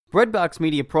Breadbox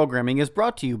Media programming is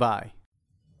brought to you by...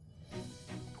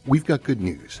 We've got good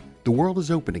news. The world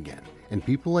is open again, and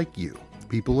people like you,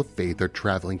 people of faith, are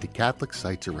traveling to Catholic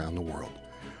sites around the world.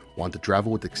 Want to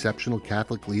travel with exceptional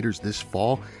Catholic leaders this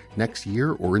fall, next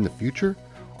year, or in the future?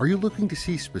 Are you looking to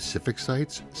see specific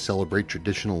sites, celebrate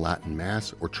traditional Latin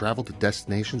Mass, or travel to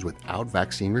destinations without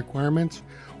vaccine requirements?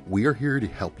 We are here to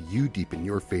help you deepen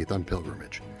your faith on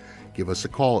pilgrimage. Give us a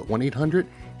call at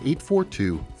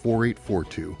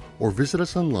 1-800-842-4842 or visit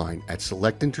us online at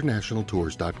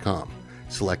selectinternationaltours.com.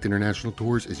 Select International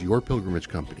Tours is your pilgrimage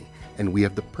company, and we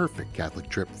have the perfect Catholic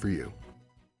trip for you.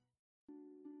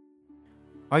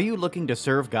 Are you looking to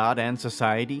serve God and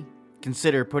society?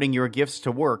 Consider putting your gifts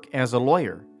to work as a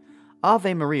lawyer.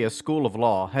 Ave Maria School of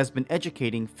Law has been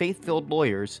educating faith-filled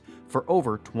lawyers for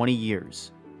over 20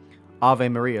 years. Ave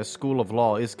Maria School of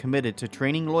Law is committed to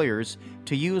training lawyers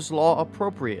to use law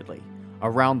appropriately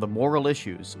around the moral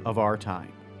issues of our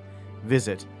time.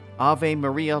 Visit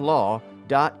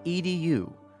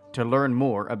avemarialaw.edu to learn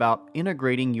more about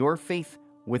integrating your faith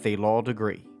with a law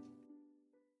degree.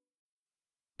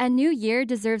 A new year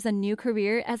deserves a new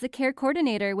career as a care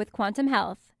coordinator with Quantum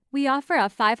Health. We offer a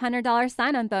 $500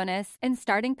 sign-on bonus and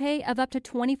starting pay of up to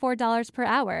 $24 per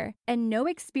hour, and no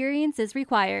experience is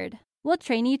required. We'll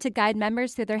train you to guide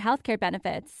members through their healthcare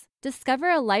benefits. Discover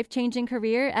a life-changing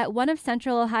career at one of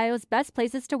Central Ohio's best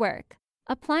places to work.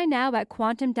 Apply now at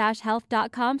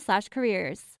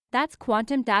quantum-health.com/careers. That's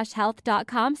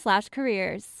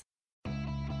quantum-health.com/careers.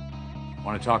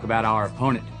 Want to talk about our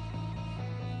opponent?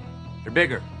 They're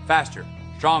bigger, faster,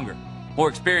 stronger, more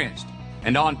experienced.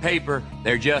 And on paper,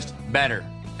 they're just better.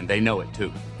 And they know it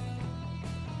too.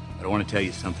 But I want to tell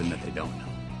you something that they don't know.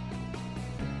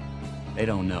 They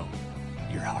don't know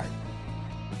your heart.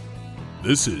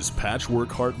 This is Patchwork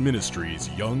Heart Ministries'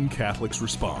 Young Catholics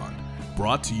Respond,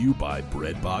 brought to you by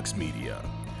Breadbox Media.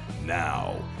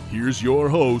 Now, here's your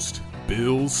host,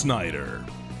 Bill Snyder.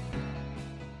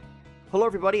 Hello,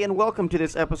 everybody, and welcome to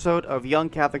this episode of Young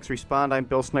Catholics Respond. I'm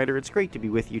Bill Snyder. It's great to be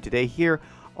with you today here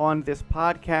on this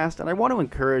podcast, and I want to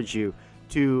encourage you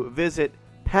to visit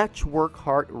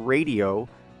patchworkheartradio.org.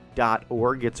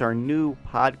 It's our new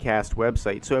podcast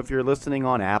website. So if you're listening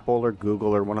on Apple or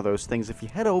Google or one of those things, if you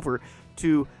head over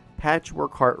to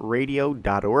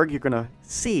patchworkheartradio.org, you're going to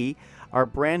see our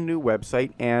brand new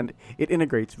website, and it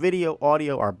integrates video,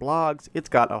 audio, our blogs. It's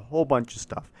got a whole bunch of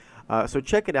stuff. So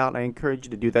check it out. I encourage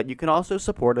you to do that. You can also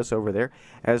support us over there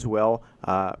as well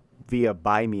via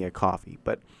Buy Me a Coffee.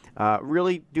 But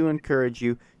really do encourage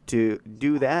you to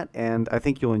do that, and I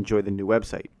think you'll enjoy the new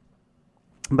website.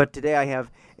 But today I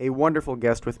have a wonderful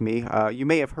guest with me. You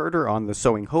may have heard her on the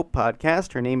Sowing Hope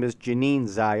podcast. Her name is Janine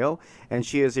Zio, and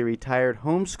she is a retired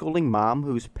homeschooling mom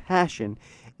whose passion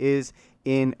is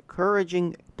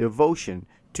encouraging devotion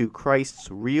to Christ's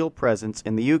real presence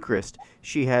in the Eucharist.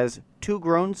 She has 2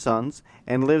 grown sons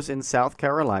and lives in South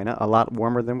Carolina, a lot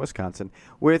warmer than Wisconsin,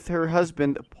 with her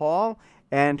husband Paul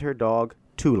and her dog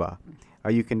Tula.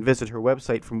 You can visit her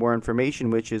website for more information,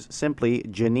 which is simply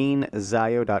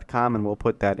janinezio.com, and we'll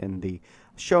put that in the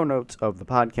show notes of the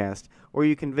podcast. Or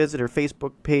you can visit her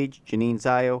Facebook page, Janine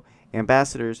Zio,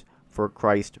 Ambassadors for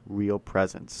Christ's Real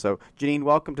Presence. So, Janine,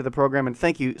 welcome to the program, and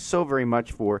thank you so very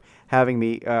much for having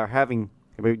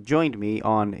joined me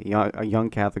on Young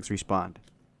Catholics Respond.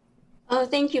 Oh,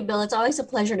 thank you, Bill. It's always a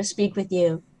pleasure to speak with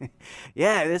you.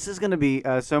 Yeah, this is going to be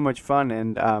so much fun,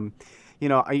 and I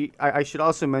should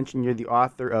also mention you're the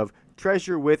author of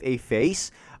Treasure with a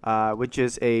Face, which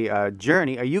is a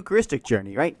journey, a Eucharistic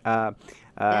journey, right? Yes.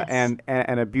 And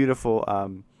a beautiful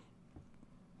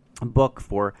book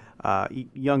for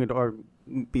young or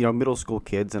middle school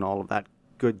kids and all of that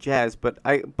good jazz. But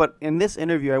in this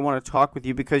interview, I want to talk with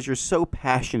you because you're so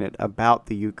passionate about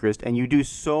the Eucharist, and you do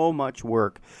so much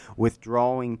work with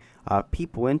drawing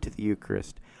people into the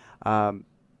Eucharist.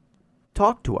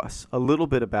 Talk to us a little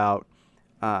bit about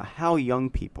how young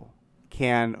people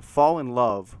can fall in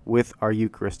love with our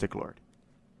Eucharistic Lord.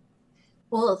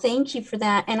 Well, thank you for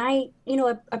that. And I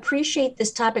appreciate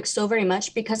this topic so very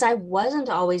much because I wasn't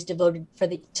always devoted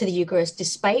to the Eucharist,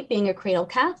 despite being a cradle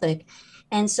Catholic.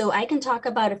 And so I can talk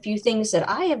about a few things that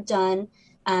I have done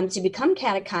to become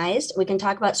catechized. We can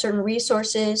talk about certain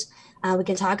resources. We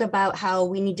can talk about how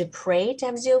we need to pray to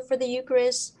have zeal for the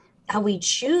Eucharist, how we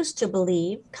choose to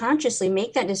believe, consciously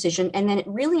make that decision, and then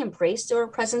really embrace our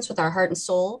presence with our heart and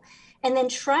soul, and then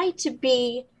try to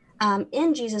be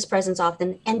in Jesus' presence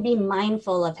often and be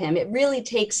mindful of him. It really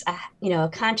takes a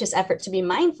conscious effort to be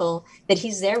mindful that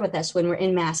he's there with us when we're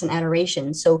in Mass and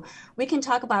adoration. So we can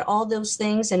talk about all those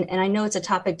things, and I know it's a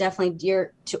topic definitely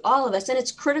dear to all of us, and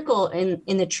it's critical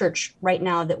in the church right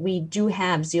now that we do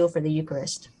have zeal for the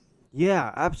Eucharist.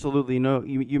 Yeah, absolutely. No,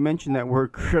 you mentioned that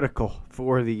word critical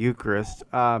for the Eucharist.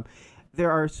 There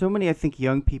are so many, I think,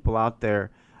 young people out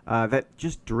there that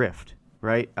just drift,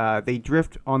 right? They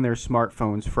drift on their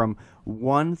smartphones from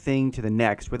one thing to the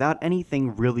next without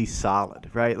anything really solid,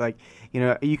 right? Like,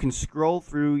 you can scroll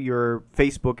through your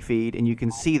Facebook feed and you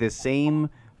can see the same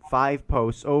five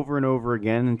posts over and over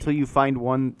again until you find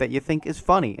one that you think is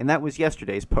funny, and that was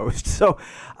yesterday's post. So,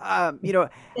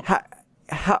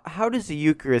 how does the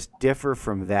Eucharist differ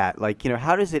from that? Like,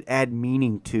 how does it add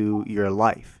meaning to your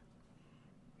life?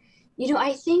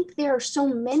 I think there are so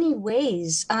many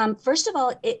ways. First of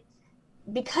all,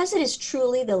 because it is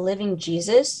truly the living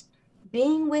Jesus,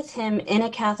 being with him in a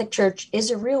Catholic church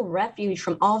is a real refuge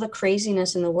from all the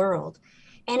craziness in the world.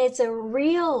 And it's a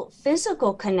real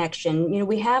physical connection.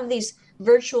 We have these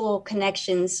virtual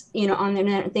connections, on the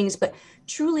internet and things, but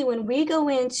truly when we go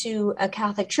into a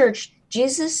Catholic church,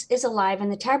 Jesus is alive in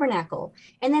the tabernacle.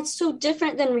 And that's so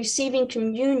different than receiving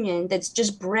communion that's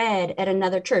just bread at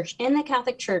another church. In the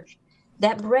Catholic church,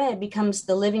 that bread becomes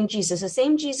the living Jesus, the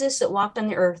same Jesus that walked on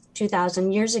the earth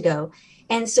 2,000 years ago.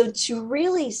 And so to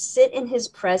really sit in his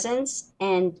presence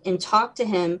and talk to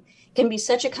him can be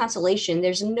such a consolation.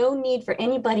 There's no need for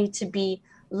anybody to be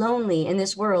lonely in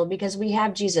this world because we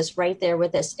have Jesus right there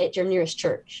with us at your nearest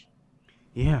church.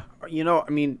 Yeah.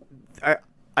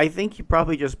 I think you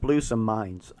probably just blew some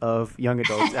minds of young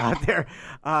adults out there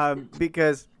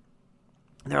because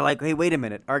they're like, hey, wait a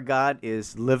minute. Our God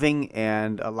is living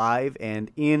and alive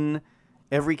and in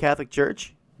every Catholic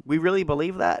church? We really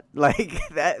believe that? Like,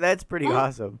 that's pretty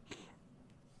awesome.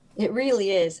 It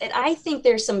really is. And I think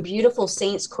there's some beautiful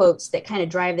saints quotes that kind of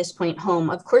drive this point home.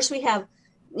 Of course, we have,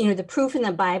 the proof in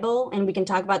the Bible, and we can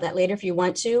talk about that later if you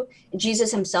want to.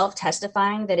 Jesus himself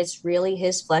testifying that it's really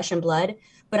his flesh and blood.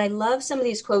 But I love some of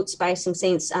these quotes by some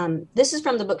saints. This is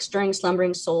from the book Stirring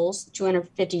Slumbering Souls,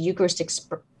 250 Eucharistic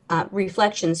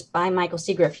Reflections by Michael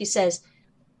Seagrove. He says,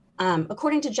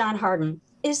 according to John Hardin,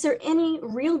 is there any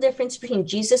real difference between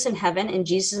Jesus in heaven and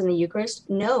Jesus in the Eucharist?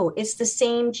 No, it's the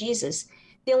same Jesus.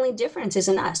 The only difference is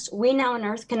in us. We now on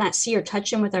earth cannot see or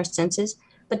touch him with our senses,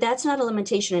 but that's not a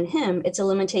limitation in him. It's a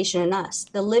limitation in us.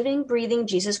 The living, breathing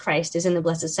Jesus Christ is in the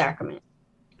Blessed Sacrament.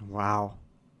 Wow.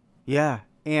 Yeah.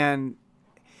 And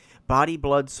body,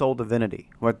 blood, soul, divinity,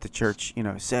 what the church,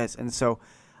 says. And so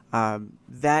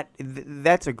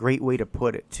that's a great way to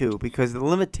put it, too, because the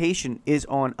limitation is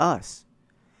on us.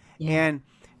 Yeah. And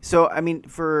so,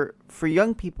 for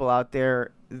young people out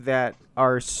there that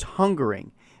are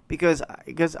hungering, because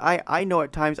I know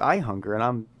at times I hunger, and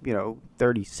I'm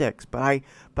 36, but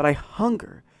I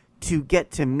hunger to get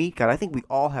to meet God. I think we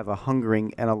all have a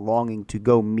hungering and a longing to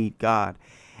go meet God.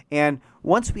 And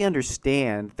once we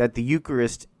understand that the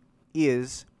Eucharist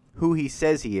is who he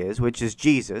says he is, which is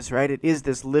Jesus, right? It is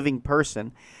this living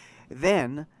person,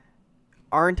 then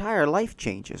our entire life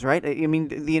changes, right?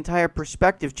 The entire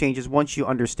perspective changes once you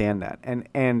understand that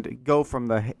and go from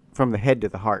the head to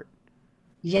the heart.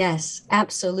 Yes,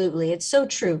 absolutely. It's so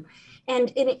true.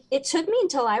 And it took me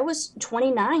until I was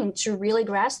 29 to really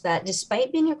grasp that.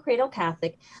 Despite being a cradle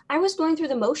Catholic, I was going through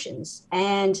the motions.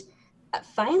 And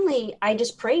finally, I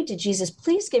just prayed to Jesus,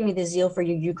 please give me the zeal for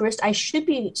your Eucharist. I should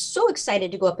be so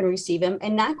excited to go up and receive him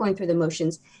and not going through the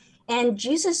motions. And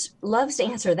Jesus loves to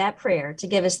answer that prayer to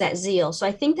give us that zeal. So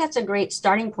I think that's a great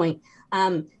starting point.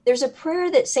 There's a prayer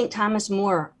that St. Thomas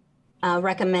More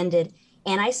recommended.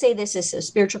 And I say this as a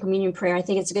spiritual communion prayer. I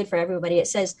think it's good for everybody. It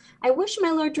says, I wish my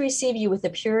Lord to receive you with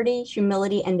the purity,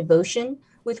 humility, and devotion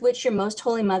with which your most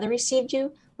holy mother received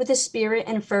you, with the spirit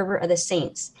and fervor of the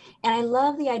saints. And I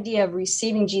love the idea of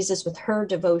receiving Jesus with her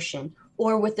devotion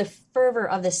or with the fervor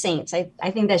of the saints. I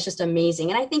think that's just amazing.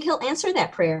 And I think he'll answer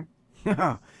that prayer.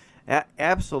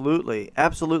 Absolutely.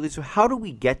 So how do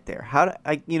we get there?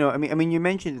 You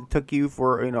mentioned it took you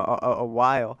for a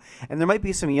while, and there might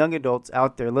be some young adults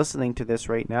out there listening to this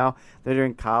right now that are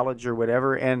in college or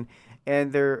whatever, and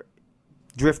they're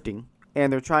drifting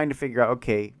and they're trying to figure out,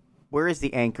 okay, where is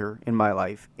the anchor in my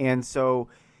life? And so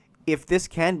if this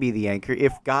can be the anchor,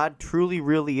 if God truly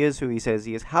really is who he says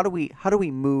he is, how do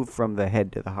we move from the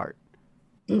head to the heart?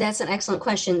 That's an excellent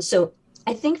question. So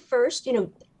I think first,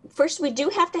 we do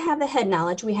have to have the head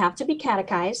knowledge. We have to be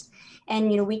catechized. And,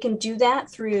 we can do that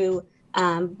through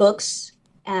books,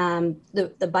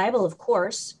 the Bible, of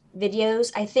course,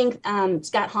 videos. I think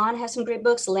Scott Hahn has some great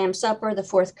books, The Lamb's Supper, The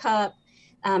Fourth Cup.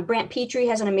 Brant Petrie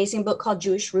has an amazing book called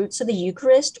Jewish Roots of the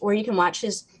Eucharist, or you can watch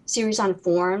his series on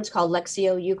forums called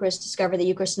Lectio Eucharist, Discover the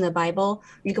Eucharist in the Bible.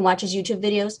 You can watch his YouTube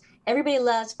videos. Everybody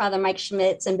loves Father Mike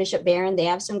Schmitz and Bishop Barron. They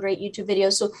have some great YouTube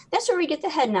videos. So that's where we get the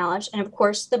head knowledge. And of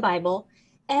course, the Bible.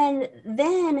 And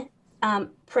then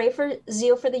pray for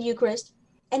zeal for the Eucharist,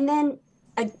 and then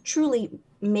truly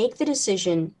make the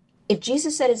decision. If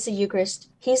Jesus said it's the Eucharist,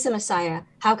 he's the Messiah,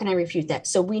 how can I refute that?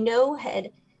 So we know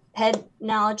head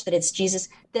knowledge that it's Jesus.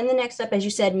 Then the next step, as you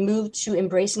said, move to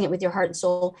embracing it with your heart and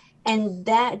soul. And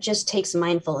that just takes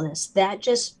mindfulness. That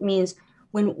just means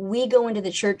when we go into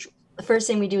the church, the first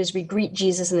thing we do is we greet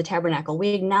Jesus in the tabernacle. We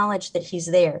acknowledge that he's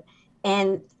there.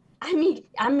 And I mean,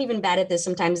 I'm even bad at this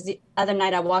sometimes. The other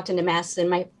night I walked into Mass and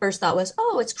my first thought was,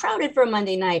 oh, it's crowded for a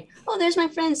Monday night. Oh, there's my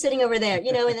friend sitting over there,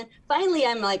 and then finally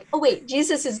I'm like, oh, wait,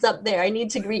 Jesus is up there. I need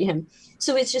to greet him.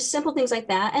 So it's just simple things like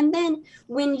that. And then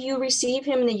when you receive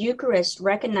him in the Eucharist,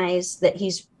 recognize that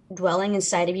he's dwelling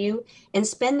inside of you and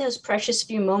spend those precious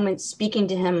few moments speaking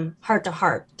to him heart to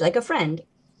heart, like a friend.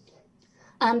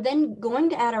 Then going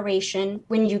to adoration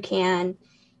when you can.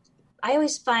 I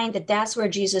always find that that's where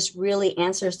Jesus really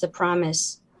answers the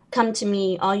promise, come to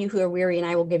me, all you who are weary, and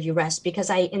I will give you rest,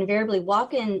 because I invariably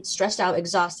walk in stressed out,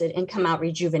 exhausted, and come out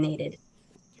rejuvenated.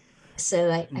 So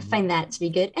I find that to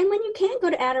be good. And when you can't go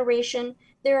to adoration,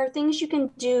 there are things you can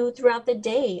do throughout the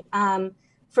day.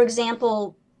 For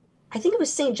example, I think it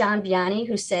was St. John Vianney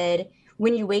who said,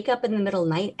 when you wake up in the middle of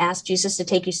the night, ask Jesus to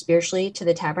take you spiritually to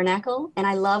the tabernacle. And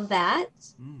I love that.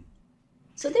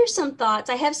 So there's some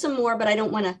thoughts. I have some more, but I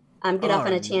don't want to get off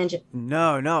on a tangent.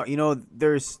 No.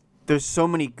 There's so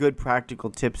many good practical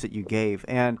tips that you gave,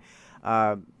 and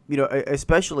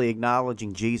especially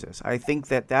acknowledging Jesus. I think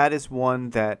that is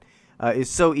one that is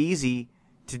so easy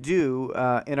to do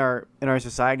in our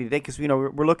society today, because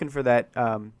we're looking for that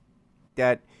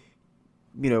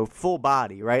full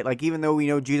body, right? Like, even though we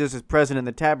know Jesus is present in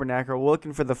the tabernacle, we're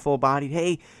looking for the full body.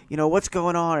 Hey, what's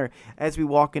going on? Or as we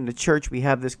walk into church, we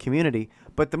have this community,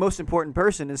 but the most important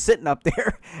person is sitting up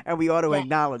there, and we ought to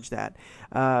acknowledge that.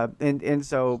 And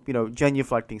so,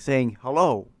 genuflecting, saying,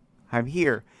 hello, I'm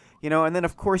here. And then,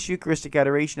 of course, Eucharistic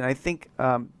adoration. I think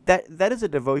that is a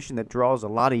devotion that draws a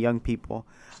lot of young people,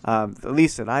 at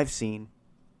least that I've seen.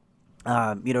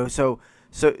 So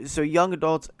young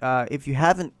adults, if you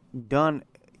haven't done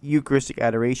Eucharistic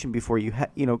adoration before,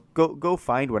 go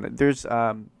find one. There's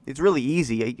it's really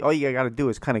easy. All you got to do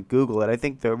is kind of Google it. I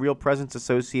think the Real Presence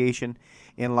Association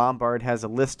in Lombard has a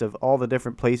list of all the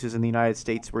different places in the United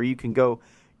States where you can go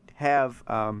have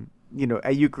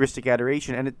a Eucharistic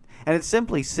adoration, and it's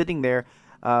simply sitting there.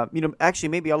 Actually,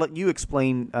 maybe I'll let you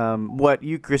explain what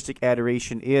Eucharistic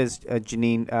adoration is,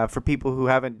 Janine, for people who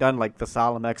haven't done like the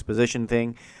solemn exposition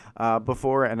thing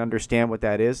before and understand what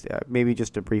that is. Maybe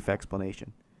just a brief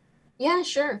explanation. Yeah,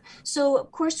 sure. So,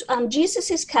 of course,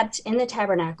 Jesus is kept in the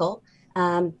tabernacle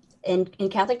in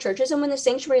Catholic churches, and when the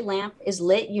sanctuary lamp is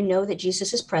lit, you know that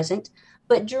Jesus is present.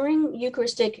 But during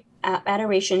Eucharistic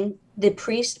adoration, the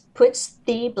priest puts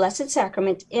the Blessed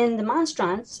Sacrament in the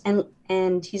monstrance,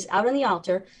 and he's out on the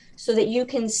altar so that you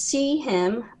can see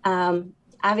him.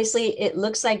 Obviously, it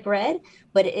looks like bread,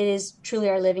 but it is truly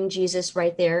our living Jesus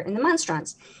right there in the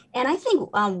monstrance. And I think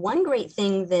one great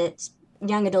thing that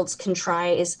young adults can try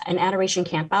is an adoration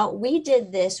camp out. We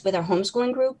did this with our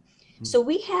homeschooling group. So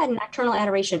we had nocturnal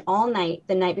adoration all night,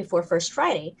 the night before First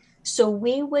Friday. So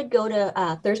we would go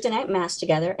to Thursday night Mass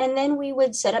together, and then we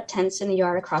would set up tents in the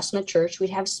yard across from the church. We'd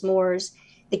have s'mores.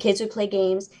 The kids would play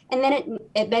games. And then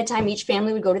at bedtime, each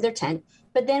family would go to their tent.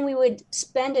 But then we would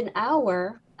spend an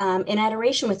hour in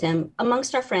adoration with him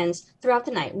amongst our friends throughout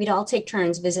the night. We'd all take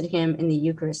turns visiting him in the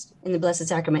Eucharist, in the Blessed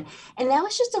Sacrament. And that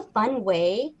was just a fun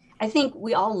way. I think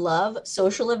we all love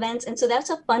social events. And so that's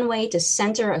a fun way to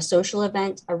center a social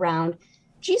event around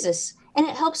Jesus. And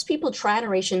it helps people try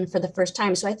adoration for the first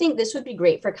time. So I think this would be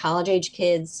great for college-age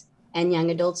kids and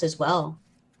young adults as well.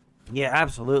 Yeah,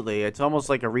 absolutely. It's almost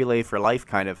like a relay for life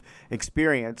kind of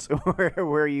experience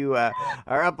where you are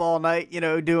up all night,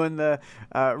 doing the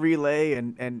relay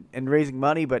and raising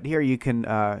money. But here you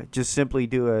can just simply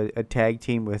do a tag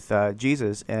team with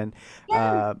Jesus. And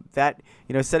that,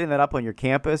 setting that up on your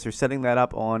campus or setting that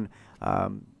up on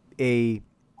a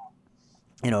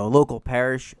local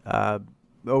parish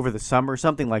over the summer,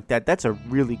 something like that, that's a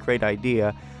really great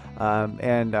idea.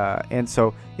 And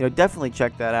so, definitely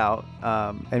check that out,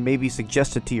 and maybe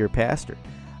suggest it to your pastor,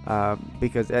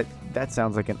 because that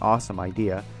sounds like an awesome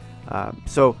idea.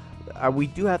 So we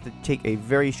do have to take a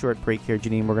very short break here,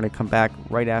 Janine. We're going to come back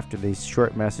right after these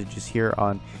short messages here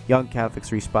on Young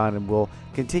Catholics Respond, and we'll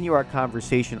continue our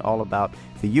conversation all about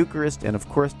the Eucharist and, of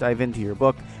course, dive into your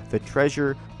book, The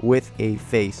Treasure with a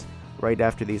Face, right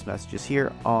after these messages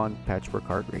here on Patchwork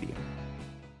Heart Radio.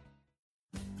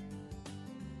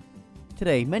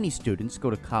 Today, many students go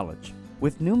to college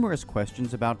with numerous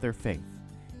questions about their faith,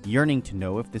 yearning to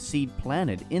know if the seed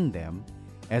planted in them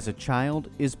as a child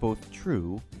is both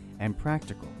true and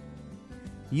practical.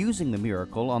 Using the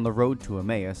miracle on the road to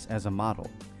Emmaus as a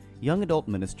model, young adult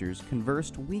ministers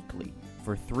conversed weekly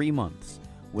for 3 months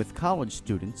with college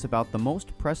students about the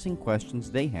most pressing questions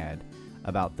they had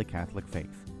about the Catholic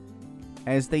faith.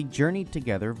 As they journeyed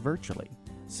together virtually,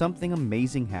 something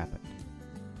amazing happened.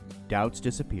 Doubts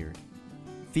disappeared,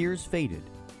 fears faded,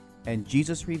 and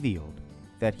Jesus revealed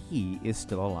that He is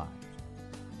still alive.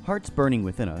 Hearts Burning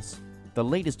Within Us, the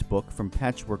latest book from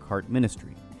Patchwork Heart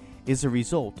Ministry, is a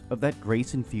result of that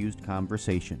grace-infused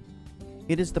conversation.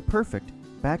 It is the perfect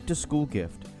back-to-school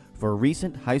gift for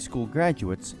recent high school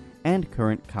graduates and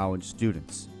current college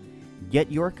students.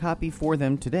 Get your copy for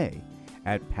them today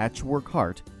at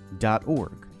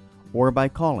patchworkheart.org or by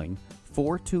calling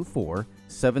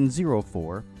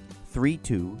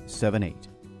 424-704-3278.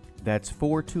 That's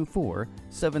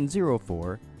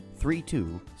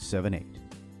 424-704-3278.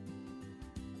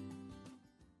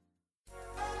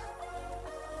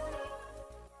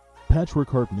 Patchwork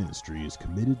Heart Ministry is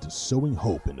committed to sowing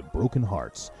hope into broken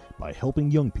hearts by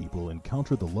helping young people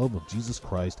encounter the love of Jesus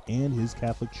Christ and His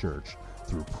Catholic Church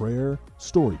through prayer,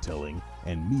 storytelling,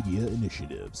 and media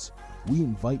initiatives. We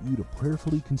invite you to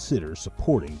prayerfully consider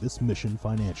supporting this mission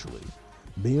financially.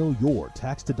 Mail your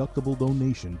tax-deductible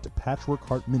donation to Patchwork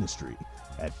Heart Ministry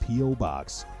at P.O.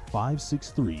 Box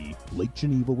 563, Lake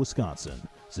Geneva, Wisconsin,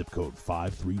 zip code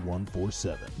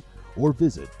 53147. Or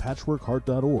visit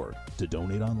patchworkheart.org to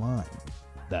donate online.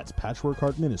 That's Patchwork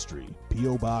Heart Ministry,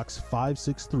 P.O. Box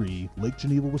 563, Lake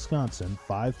Geneva, Wisconsin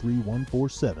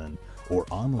 53147, or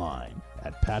online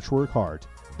at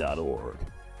patchworkheart.org.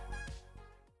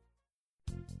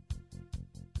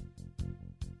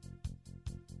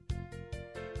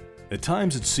 At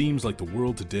times it seems like the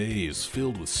world today is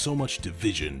filled with so much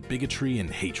division, bigotry, and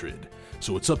hatred.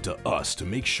 So it's up to us to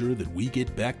make sure that we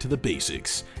get back to the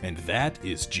basics, and that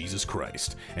is Jesus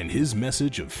Christ and His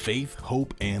message of faith,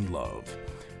 hope, and love.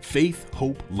 Faith,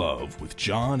 Hope, Love with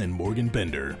John and Morgan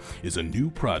Bender is a new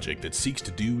project that seeks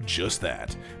to do just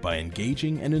that by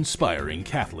engaging and inspiring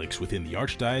Catholics within the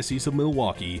Archdiocese of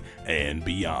Milwaukee and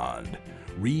beyond.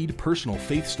 Read personal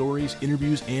faith stories,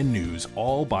 interviews, and news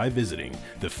all by visiting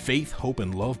the Faith, Hope,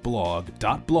 and Love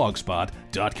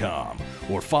blog.blogspot.com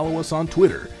or follow us on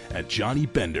Twitter at Johnny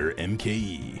Bender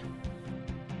MKE.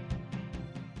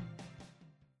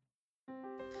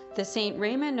 The St.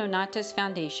 Raymond Nonatus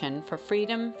Foundation for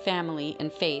Freedom, Family,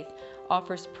 and Faith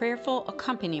offers prayerful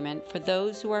accompaniment for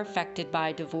those who are affected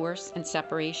by divorce and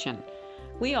separation.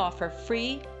 We offer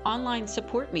free online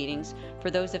support meetings for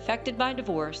those affected by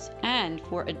divorce and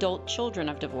for adult children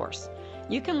of divorce.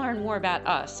 You can learn more about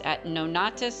us at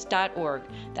nonatus.org.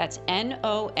 That's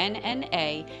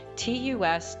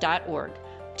NONNATUS.org.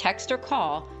 Text or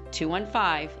call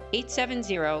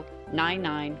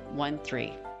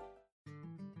 215-870-9913.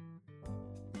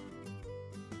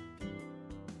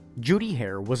 Judy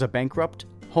Hare was a bankrupt,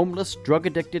 homeless,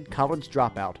 drug-addicted college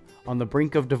dropout on the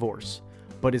brink of divorce,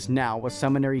 but is now a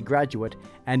seminary graduate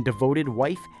and devoted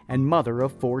wife and mother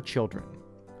of 4 children.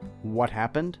 What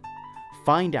happened?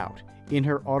 Find out in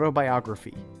her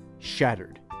autobiography,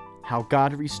 Shattered: How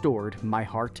God Restored My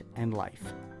Heart and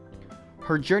Life.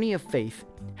 Her journey of faith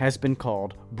has been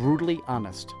called brutally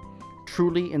honest,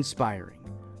 truly inspiring,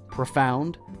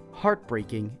 profound,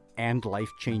 heartbreaking, and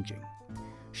life-changing.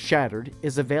 Shattered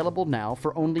is available now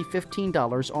for only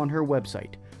 $15 on her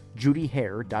website,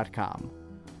 judyhare.com,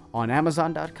 on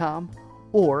Amazon.com,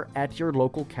 or at your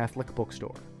local Catholic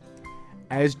bookstore.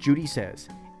 As Judy says,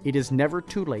 it is never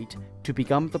too late to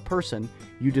become the person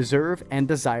you deserve and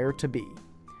desire to be.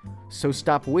 So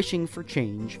stop wishing for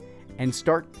change and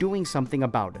start doing something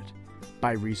about it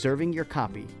by reserving your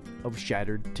copy of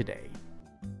Shattered today.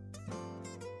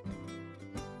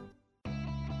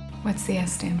 What's the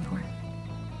S stand for?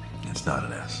 It's not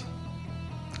an S.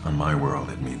 On my world,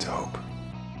 it means hope.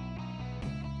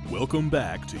 Welcome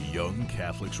back to Young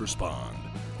Catholics Respond.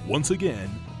 Once again,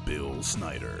 Bill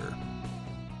Snyder.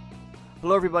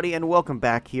 Hello, everybody, and welcome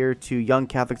back here to Young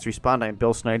Catholics Respond. I'm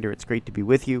Bill Snyder. It's great to be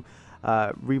with you.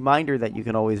 Reminder that you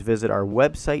can always visit our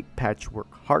website,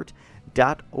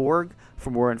 patchworkheart.org, for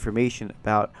more information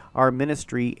about our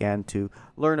ministry and to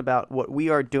learn about what we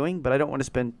are doing. But I don't want to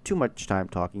spend too much time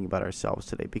talking about ourselves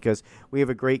today because we have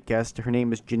a great guest. Her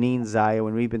name is Janine Zayo,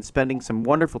 and we've been spending some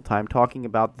wonderful time talking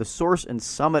about the source and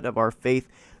summit of our faith,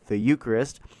 the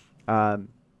Eucharist. And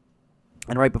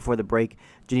right before the break,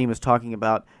 Janine was talking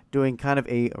about doing kind of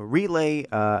a relay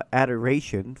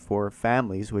adoration for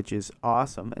families, which is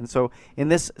awesome. And so in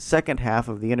this second half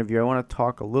of the interview, I want to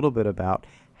talk a little bit about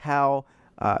how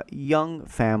young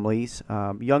families,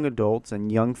 young adults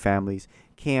and young families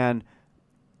can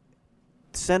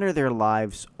center their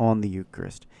lives on the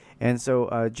Eucharist. And so,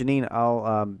 Janine,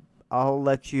 I'll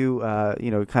let you,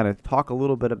 kind of talk a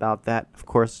little bit about that. Of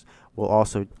course, we'll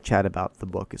also chat about the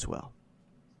book as well.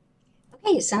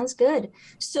 Okay, sounds good.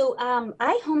 So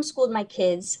I homeschooled my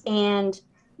kids, and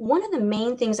one of the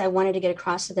main things I wanted to get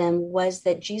across to them was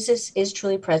that Jesus is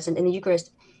truly present in the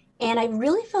Eucharist. And I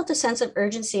really felt a sense of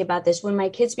urgency about this when my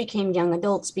kids became young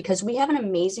adults, because we have an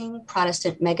amazing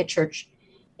Protestant megachurch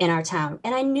in our town.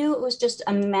 And I knew it was just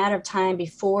a matter of time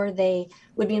before they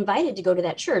would be invited to go to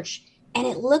that church. And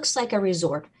it looks like a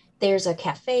resort. There's a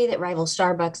cafe that rivals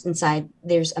Starbucks inside.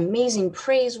 There's amazing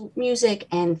praise music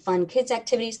and fun kids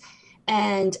activities.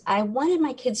 And I wanted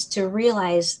my kids to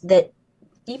realize that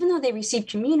even though they received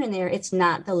communion there, it's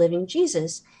not the living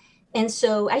Jesus. And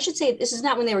so I should say this is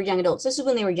not when they were young adults. This is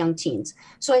when they were young teens.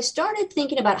 So I started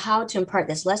thinking about how to impart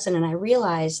this lesson, and I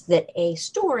realized that a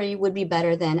story would be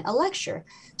better than a lecture.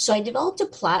 So I developed a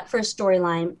plot for a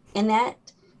storyline, and that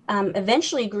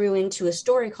eventually grew into a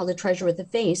story called The Treasure with a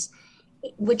Face,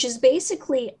 which is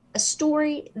basically a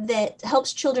story that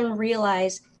helps children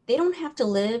realize they don't have to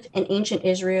live in ancient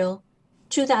Israel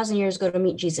 2,000 years ago to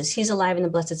meet Jesus. He's alive in the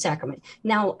Blessed Sacrament.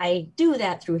 Now, I do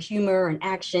that through humor and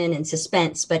action and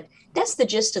suspense, but that's the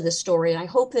gist of the story. And I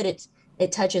hope that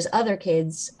it touches other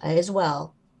kids as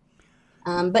well.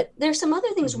 But there's some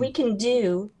other things we can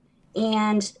do,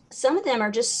 and some of them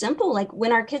are just simple. Like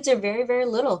when our kids are very, very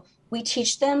little, we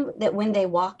teach them that when they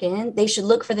walk in, they should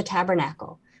look for the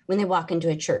tabernacle when they walk into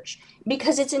a church,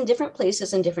 because it's in different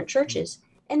places in different churches.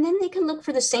 And then they can look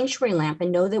for the sanctuary lamp and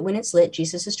know that when it's lit,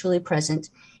 Jesus is truly present.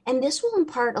 And this will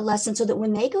impart a lesson so that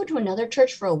when they go to another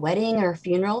church for a wedding or a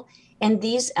funeral, and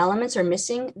these elements are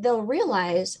missing, they'll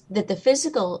realize that the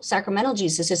physical sacramental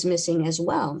Jesus is missing as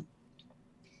well.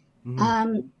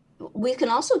 We can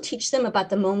also teach them about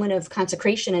the moment of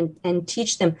consecration and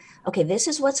teach them, okay, this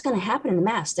is what's going to happen in the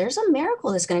Mass. There's a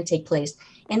miracle that's going to take place.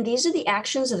 And these are the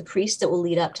actions of the priest that will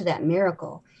lead up to that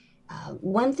miracle.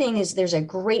 One thing is there's a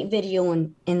great video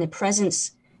in the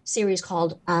Presence series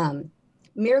called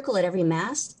Miracle at Every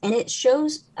Mass, and it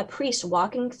shows a priest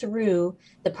walking through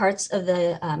the parts of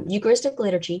the Eucharistic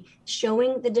liturgy,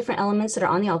 showing the different elements that are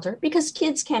on the altar, because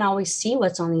kids can't always see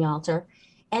what's on the altar,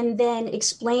 and then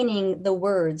explaining the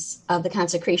words of the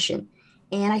consecration.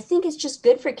 And I think it's just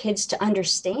good for kids to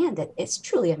understand that it's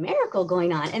truly a miracle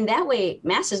going on. And that way,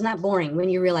 Mass is not boring when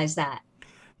you realize that.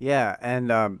 Yeah, and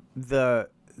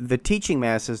the teaching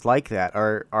masses like that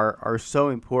are so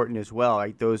important as well.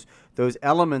 Like those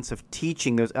elements of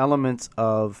teaching, those elements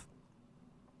of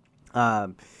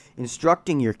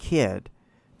instructing your kid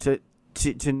to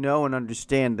know and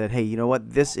understand that, hey, you know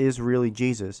what, this is really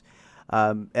Jesus.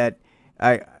 I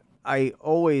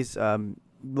always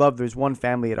love. There's one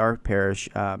family at our parish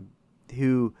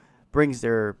who brings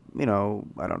their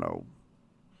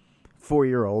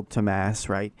 4-year-old to Mass,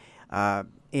 right?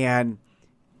 And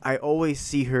I always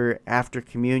see her after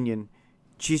communion.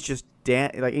 She's just she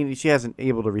hasn't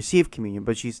able to receive communion,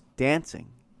 but she's dancing,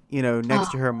 next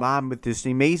to her mom with this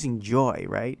amazing joy,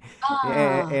 right?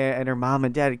 And her mom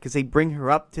and dad, because they bring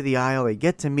her up to the aisle, they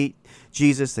get to meet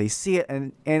Jesus, they see it,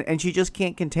 and she just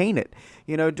can't contain it.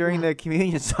 During the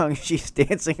communion song, she's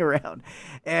dancing around,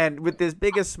 and with this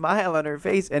biggest smile on her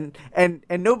face, and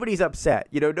nobody's upset.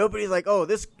 Nobody's like, oh,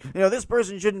 this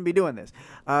person shouldn't be doing this.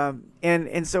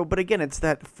 And so, but again, it's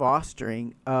that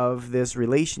fostering of this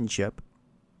relationship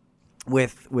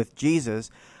with Jesus,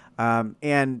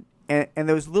 and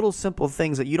those little simple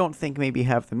things that you don't think maybe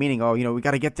have the meaning. Oh, we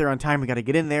got to get there on time. We got to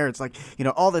get in there. It's like,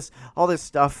 all this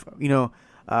stuff,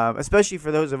 especially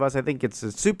for those of us. I think it's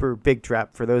a super big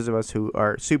trap for those of us who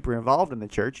are super involved in the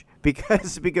church,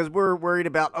 because we're worried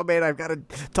about, oh man, I've got to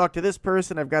talk to this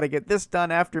person. I've got to get this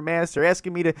done after Mass. They're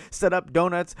asking me to set up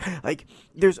donuts. Like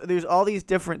there's all these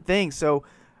different things. So,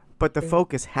 but the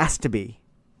focus has to be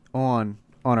on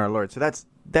our Lord. So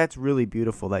that's really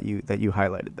beautiful that you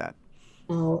highlighted that.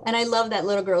 Oh, and I love that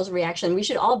little girl's reaction. We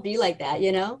should all be like that,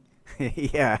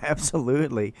 Yeah,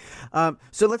 absolutely.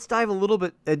 So let's dive a little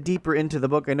bit deeper into the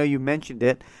book. I know you mentioned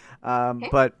it, okay.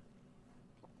 but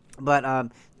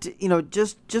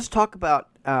just talk about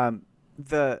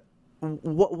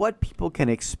what people can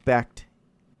expect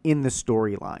in the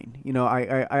storyline.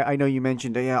 I know you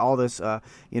mentioned all this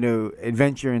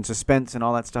adventure and suspense and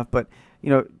all that stuff, but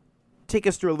take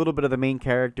us through a little bit of the main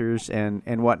characters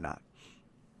and whatnot.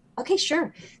 Okay,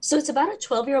 sure. So it's about a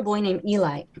 12-year-old boy named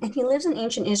Eli, and he lives in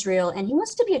ancient Israel, and he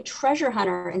wants to be a treasure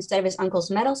hunter instead of his uncle's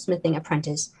metalsmithing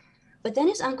apprentice. But then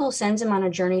his uncle sends him on a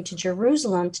journey to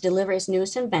Jerusalem to deliver his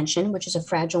newest invention, which is a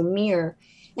fragile mirror.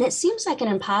 And it seems like an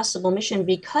impossible mission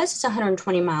because it's a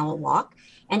 120-mile walk,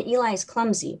 and Eli is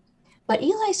clumsy. But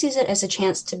Eli sees it as a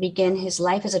chance to begin his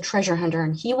life as a treasure hunter,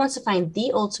 and he wants to find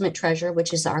the ultimate treasure,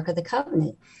 which is the Ark of the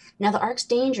Covenant. Now, the Ark's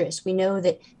dangerous. We know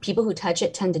that people who touch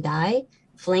it tend to die.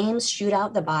 Flames shoot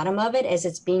out the bottom of it as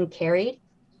it's being carried.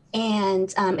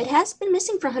 And it has been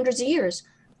missing for hundreds of years.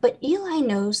 But Eli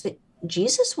knows that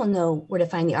Jesus will know where to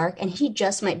find the Ark, and he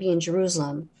just might be in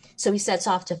Jerusalem. So he sets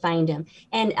off to find him.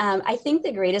 And I think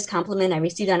the greatest compliment I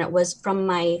received on it was from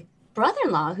my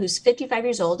brother-in-law, who's 55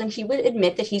 years old, and he would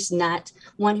admit that he's not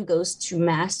one who goes to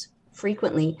Mass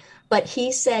frequently. But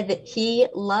he said that he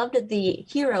loved the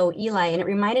hero Eli, and it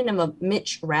reminded him of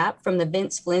Mitch Rapp from the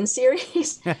Vince Flynn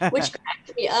series, which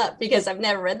cracked me up because I've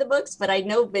never read the books, but I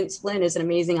know Vince Flynn is an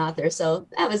amazing author. So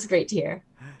that was great to hear.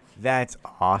 That's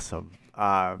awesome.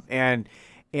 So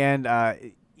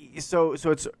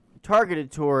it's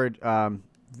targeted toward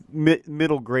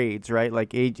middle grades, right?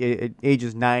 Like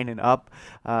ages 9 and up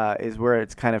is where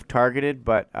it's kind of targeted.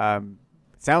 But it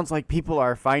sounds like people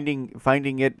are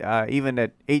finding it even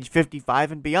at age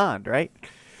 55 and beyond, right?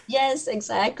 Yes,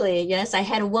 exactly. Yes, I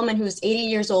had a woman who's 80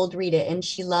 years old read it, and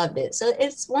she loved it. So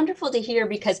it's wonderful to hear,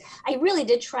 because I really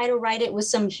did try to write it with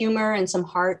some humor and some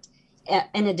heart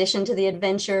in addition to the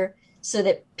adventure, so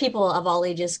that people of all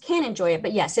ages can enjoy it.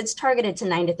 But yes, it's targeted to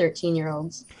 9 to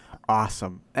 13-year-olds.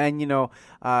 Awesome. And,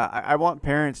 I want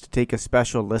parents to take a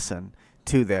special listen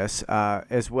to this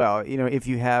as well. If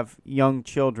you have young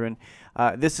children,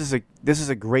 this is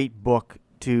a great book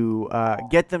to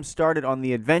get them started on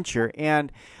the adventure.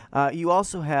 And you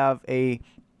also have a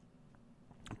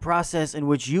process in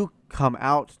which you come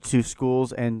out to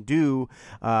schools and do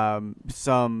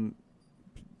some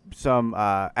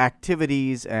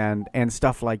activities and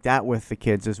stuff like that with the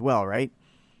kids as well, right?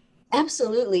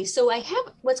 Absolutely. So I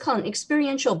have what's called an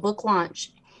experiential book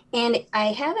launch, and I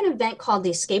have an event called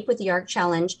the Escape with the Ark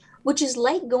Challenge, which is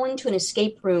like going to an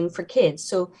escape room for kids.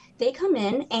 So they come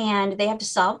in and they have to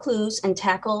solve clues and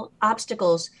tackle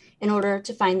obstacles in order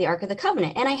to find the Ark of the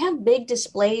Covenant. And I have big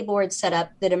display boards set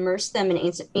up that immerse them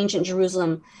in ancient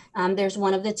Jerusalem. There's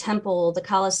one of the temple, the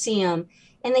Colosseum,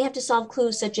 and they have to solve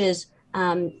clues such as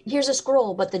here's a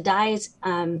scroll, but the die is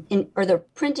or the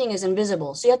printing is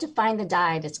invisible. So you have to find the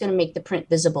die that's going to make the print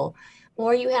visible.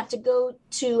 Or you have to go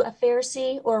to a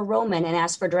Pharisee or a Roman and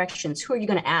ask for directions. Who are you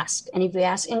going to ask? And if you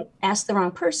ask the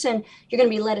wrong person, you're going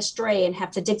to be led astray and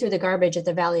have to dig through the garbage at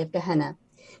the Valley of Gehenna.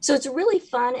 So it's really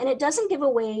fun, and it doesn't give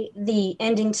away the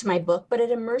ending to my book, but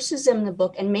it immerses them in the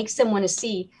book and makes them want to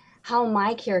see how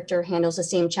my character handles the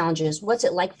same challenges. What's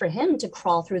it like for him to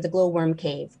crawl through the glowworm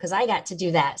cave? Because I got to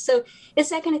do that. So it's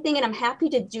that kind of thing. And I'm happy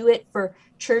to do it for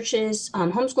churches,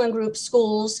 homeschooling groups,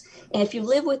 schools. And if you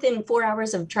live within 4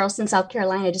 hours of Charleston, South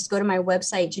Carolina, just go to my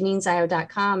website,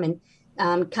 JanineZio.com,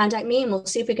 and contact me, and we'll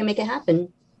see if we can make it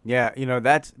happen. Yeah,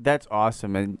 that's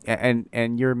awesome.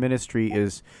 And your ministry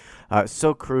is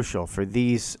so crucial for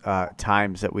these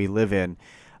times that we live in,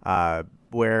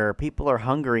 where people are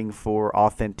hungering for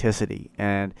authenticity.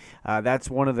 And that's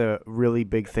one of the really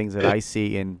big things that I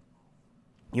see in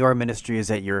your ministry, is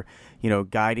that you're,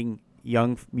 guiding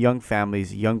young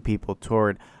families, young people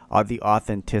toward the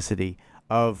authenticity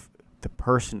of the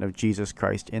person of Jesus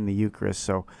Christ in the Eucharist.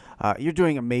 So you're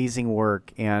doing amazing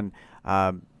work. And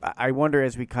I wonder,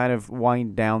 as we kind of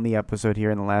wind down the episode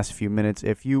here in the last few minutes,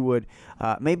 if you would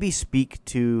maybe speak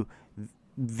to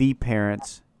the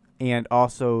parents and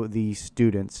also the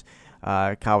students,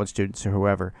 college students or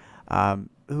whoever,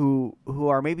 who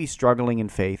are maybe struggling in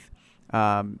faith,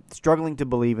 struggling to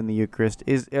believe in the Eucharist.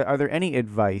 Are there any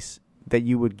advice that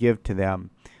you would give to them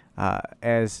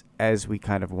as we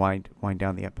kind of wind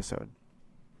down the episode?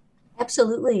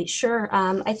 Absolutely, sure.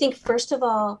 I think first of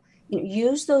all,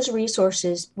 use those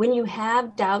resources when you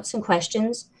have doubts and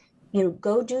questions.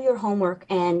 Go do your homework,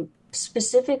 and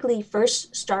specifically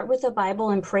first start with the Bible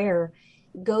and prayer.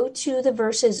 Go to the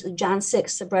verses, John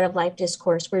 6, the Bread of Life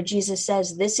discourse, where Jesus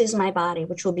says, "This is my body,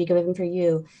 which will be given for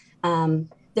you.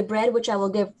 The bread which I will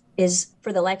give is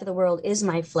for the life of the world is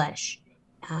my flesh.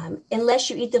 Unless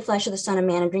you eat the flesh of the Son of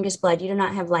Man and drink his blood, you do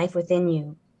not have life within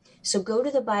you." So go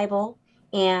to the Bible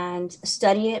and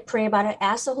study it, pray about it,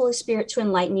 ask the Holy Spirit to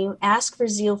enlighten you, ask for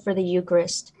zeal for the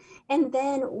Eucharist. And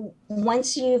then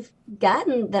once you've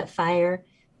gotten that fire,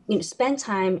 spend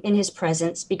time in his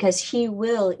presence, because he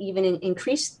will even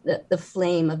increase the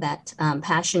flame of that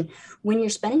passion when you're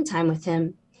spending time with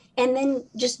him. And then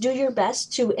just do your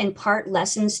best to impart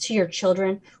lessons to your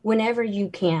children whenever you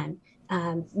can.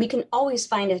 We can always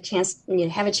find a chance,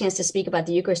 have a chance to speak about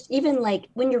the Eucharist. Even like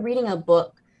when you're reading a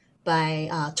book by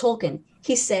Tolkien,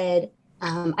 he said,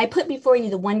 I put before you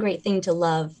the one great thing to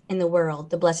love in the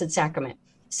world, the Blessed Sacrament.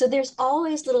 So there's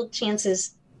always little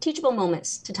chances, teachable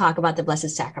moments to talk about the Blessed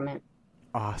Sacrament.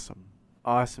 Awesome.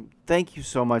 Awesome. Thank you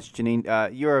so much, Janine.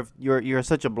 You're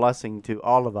such a blessing to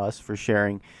all of us for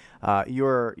sharing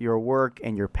your work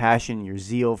and your passion, your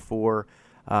zeal for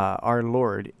our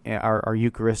Lord, our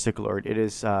Eucharistic Lord. It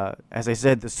is, as I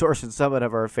said, the source and summit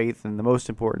of our faith and the most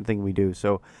important thing we do.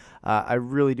 So I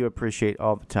really do appreciate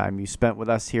all the time you spent with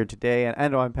us here today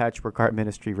and on Patchwork Heart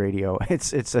Ministry Radio.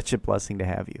 It's such a blessing to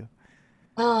have you.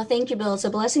 Oh, thank you, Bill. It's a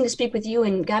blessing to speak with you,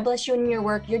 and God bless you in your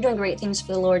work. You're doing great things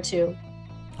for the Lord, too.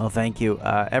 Well, thank you.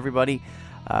 Everybody,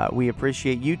 we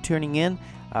appreciate you tuning in.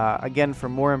 Again, for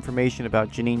more information about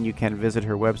Janine, you can visit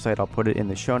her website. I'll put it in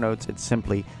the show notes. It's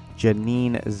simply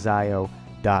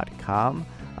JanineZio.com.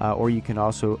 Or you can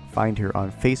also find her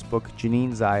on Facebook,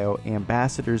 Janine Zio,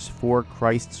 Ambassadors for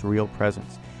Christ's Real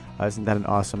Presence. Isn't that an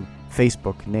awesome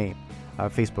Facebook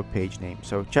page name?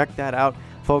 So check that out.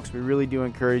 Folks, we really do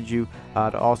encourage you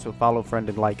to also follow, friend,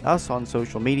 and like us on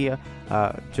social media.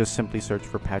 Just simply search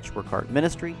for Patchwork Heart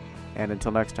Ministry. And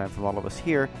until next time, from all of us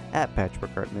here at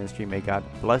Patchwork Heart Ministry, may God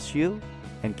bless you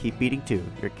and keep beating to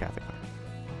your Catholic heart.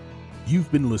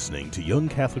 You've been listening to Young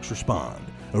Catholics Respond,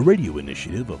 a radio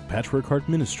initiative of Patchwork Heart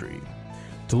Ministry.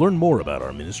 To learn more about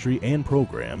our ministry and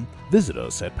program, visit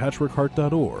us at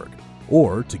patchworkheart.org.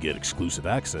 Or to get exclusive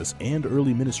access and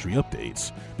early ministry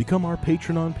updates, become our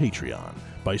patron on Patreon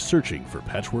by searching for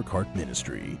Patchwork Heart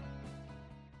Ministry.